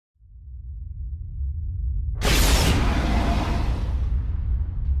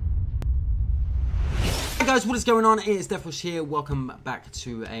guys, what is going on? It is TheFlyingCamel here. Welcome back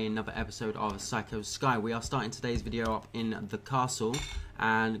to another episode of SaicoSky. We are starting today's video up in the castle,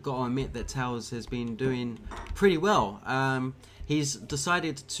 and gotta admit that Tails has been doing pretty well. He's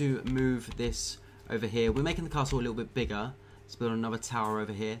decided to move this over here. We're making the castle a little bit bigger. Let's build another tower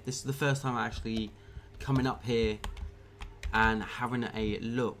over here. This is the first time I'm actually coming up here and having a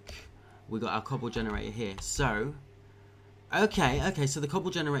look. We got our cobble generator here. So Okay, so the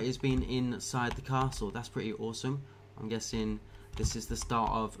cobble generator has been inside the castle. That's pretty awesome. I'm guessing this is the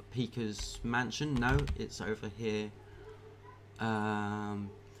start of Pika's mansion. No, it's over here.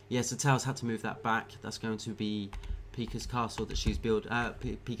 Yeah, so Tails had to move that back. That's going to be Pika's castle that she's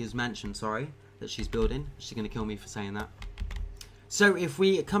Pika's mansion, sorry, that she's building. She's going to kill me for saying that. So if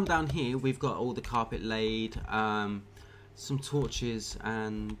we come down here, we've got all the carpet laid, some torches,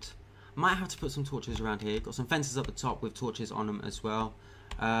 and might have to put some torches around here. Got some fences up the top with torches on them as well.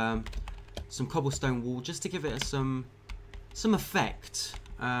 Some cobblestone wall just to give it some effect.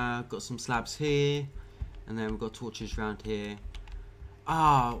 Got some slabs here, and then we've got torches around here.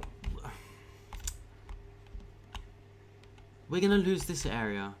 We're gonna lose this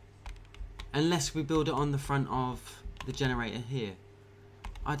area unless we build it on the front of the generator here.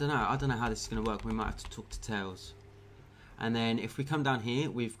 I don't know how this is gonna work. We might have to talk to Tails. And then if we come down here,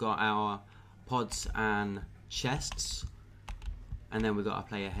 we've got our pods and chests. And then we've got our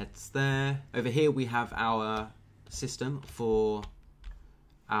player heads there. Over here we have our system for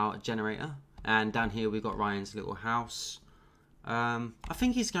our generator. And down here we've got Ryan's little house. I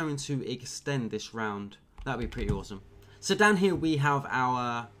think he's going to extend this round. That'd be pretty awesome. So down here we have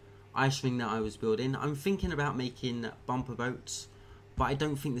our ice ring that I was building. I'm thinking about making bumper boats, but I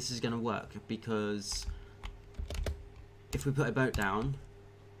don't think this is going to work because if we put a boat down,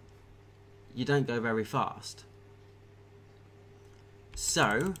 you don't go very fast.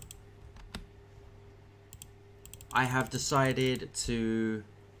 So I have decided to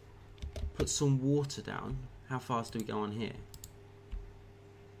put some water down. How fast do we go on here?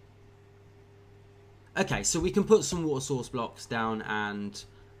 Okay, so we can put some water source blocks down and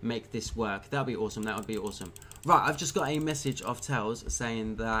make this work. That would be awesome. That would be awesome. Right, I've just got a message of Tails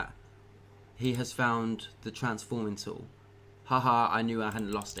saying that he has found the transforming tool. Haha, I knew I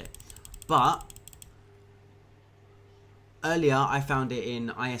hadn't lost it. But earlier I found it in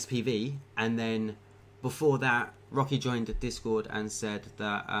ISPV, and then before that Rocky joined the Discord and said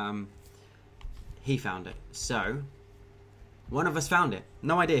that he found it. So one of us found it.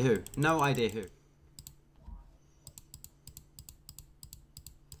 No idea who. No idea who.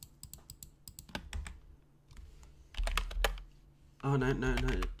 Oh no,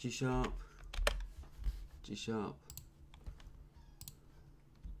 G sharp. G sharp.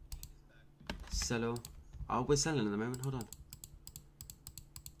 Cello. Oh, we're selling at the moment. Hold on.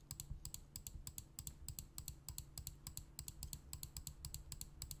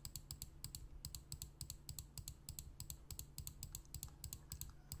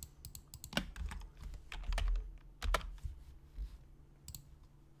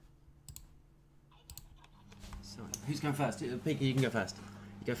 Sorry. Who's going first? Pika, you can go first.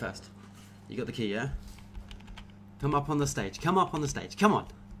 You go first. You got the key, yeah? Come up on the stage. Come up on the stage. Come on.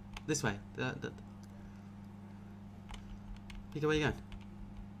 This way. Pika, where you going?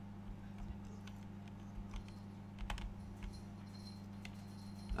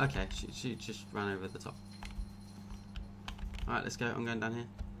 Okay, she just ran over the top. Alright, let's go. I'm going down here.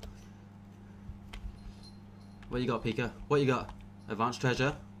 What you got, Pika? What you got? Advanced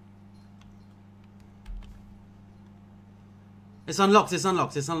treasure. It's unlocked, it's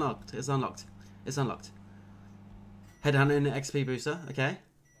unlocked, it's unlocked, it's unlocked. It's unlocked. Headhunter and XP booster, okay.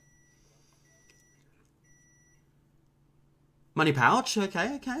 Money pouch,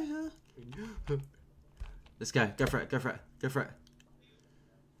 okay. Let's go for it, go for it.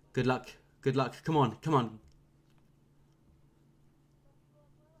 Good luck, come on.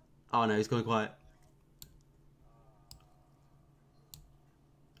 Oh no, he's gone quiet.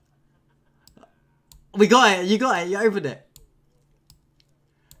 We got it, you opened it.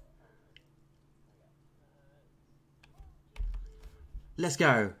 Let's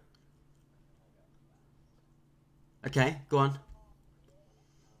go. Okay, go on.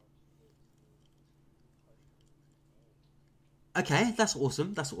 Okay, that's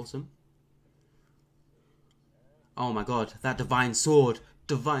awesome. Oh my god, that divine sword.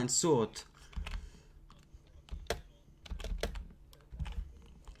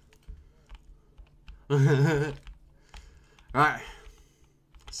 Right.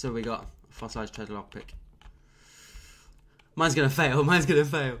 So we got a fossilized treasure lockpick. Mine's gonna fail.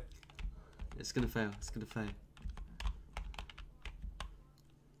 It's gonna fail.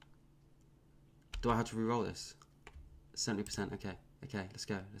 Do I have to re-roll this? 70%. Okay. Okay. Let's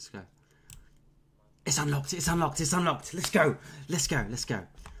go. Let's go. It's unlocked. It's unlocked. It's unlocked. Let's go. Let's go. Let's go.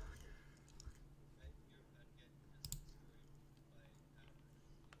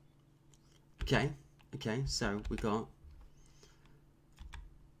 Okay. Okay. So we got.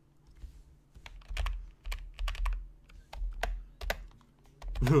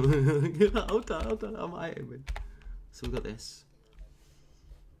 Hold on. I'm hiding. So we got this.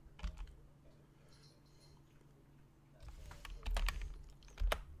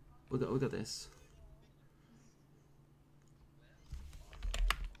 We got this.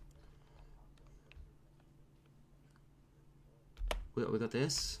 We got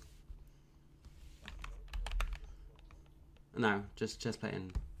this. No, just chest plate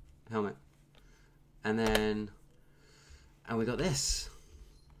and helmet. And then, and we got this.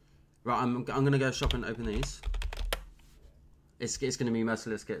 Right, I'm gonna go shop and open these. It's gonna be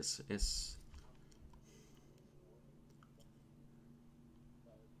merciless kits. It's.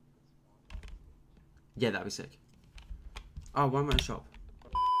 Yeah, that'd be sick. Oh, why am I in shop?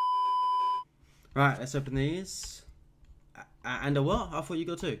 Right, let's open these. And a what? I thought you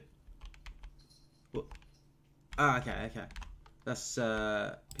got two. What? Ah, okay, okay. That's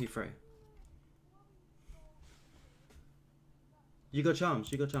P3. You got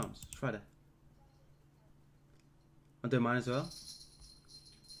charms. You got charms. Try that. I'll do mine as well.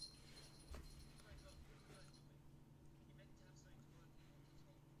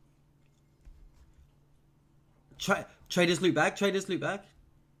 Traders loot bag. Traders loot bag.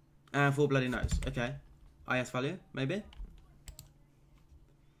 And 4 bloody notes. Okay. IS value, maybe.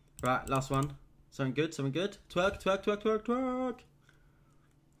 Right, last one. Something good, something good. Twerk, twerk, twerk, twerk, twerk.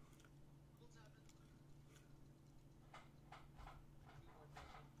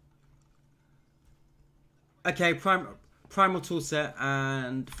 Okay, primal tool set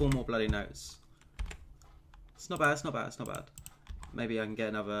and 4 more bloody notes. It's not bad, it's not bad, it's not bad. Maybe I can get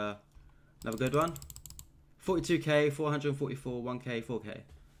another good one. 42k, 444, 1k, 4k.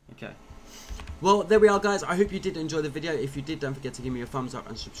 Okay. Well, there we are, guys. I hope you did enjoy the video. If you did, don't forget to give me a thumbs up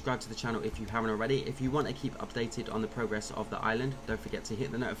and subscribe to the channel if you haven't already. If you want to keep updated on the progress of the island, don't forget to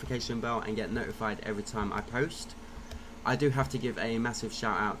hit the notification bell and get notified every time I post. I do have to give a massive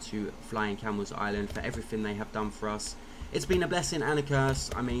shout out to Flying Camel's Island for everything they have done for us. It's been a blessing and a curse.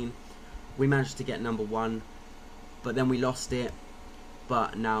 I mean, we managed to get #1, but then we lost it.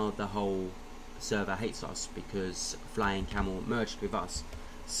 But now the whole server hates us because Flying Camel merged with us.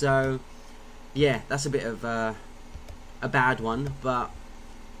 So yeah, that's a bit of a bad one, but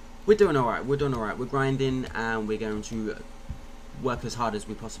we're doing alright. We're doing alright. We're grinding and we're going to work as hard as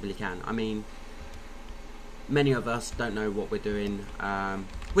we possibly can. I mean, many of us don't know what we're doing.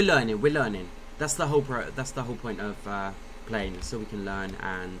 We're learning. We're learning. That's the whole point of playing, so we can learn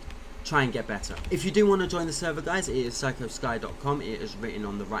and try and get better. If you do want to join the server, guys, it is SaicoSky.com. It is written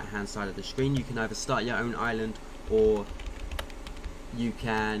on the right hand side of the screen. You can either start your own island or you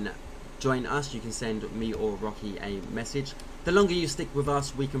can join us. You can send me or Rocky a message. The longer you stick with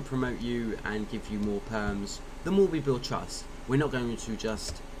us, we can promote you and give you more perms. The more we build trust. We're not going to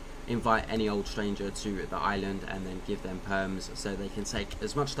just invite any old stranger to the island and then give them perms so they can take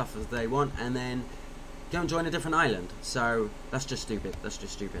as much stuff as they want and then go and join a different island. So that's just stupid. That's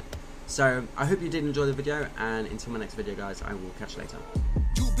just stupid. So I hope you did enjoy the video, and until my next video, guys, I will catch you later.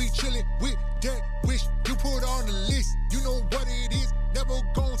 You be chilling with that wish you put on the list. You know what it is. Never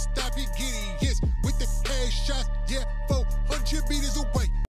gonna stop it getting hits with the headshots. Yeah,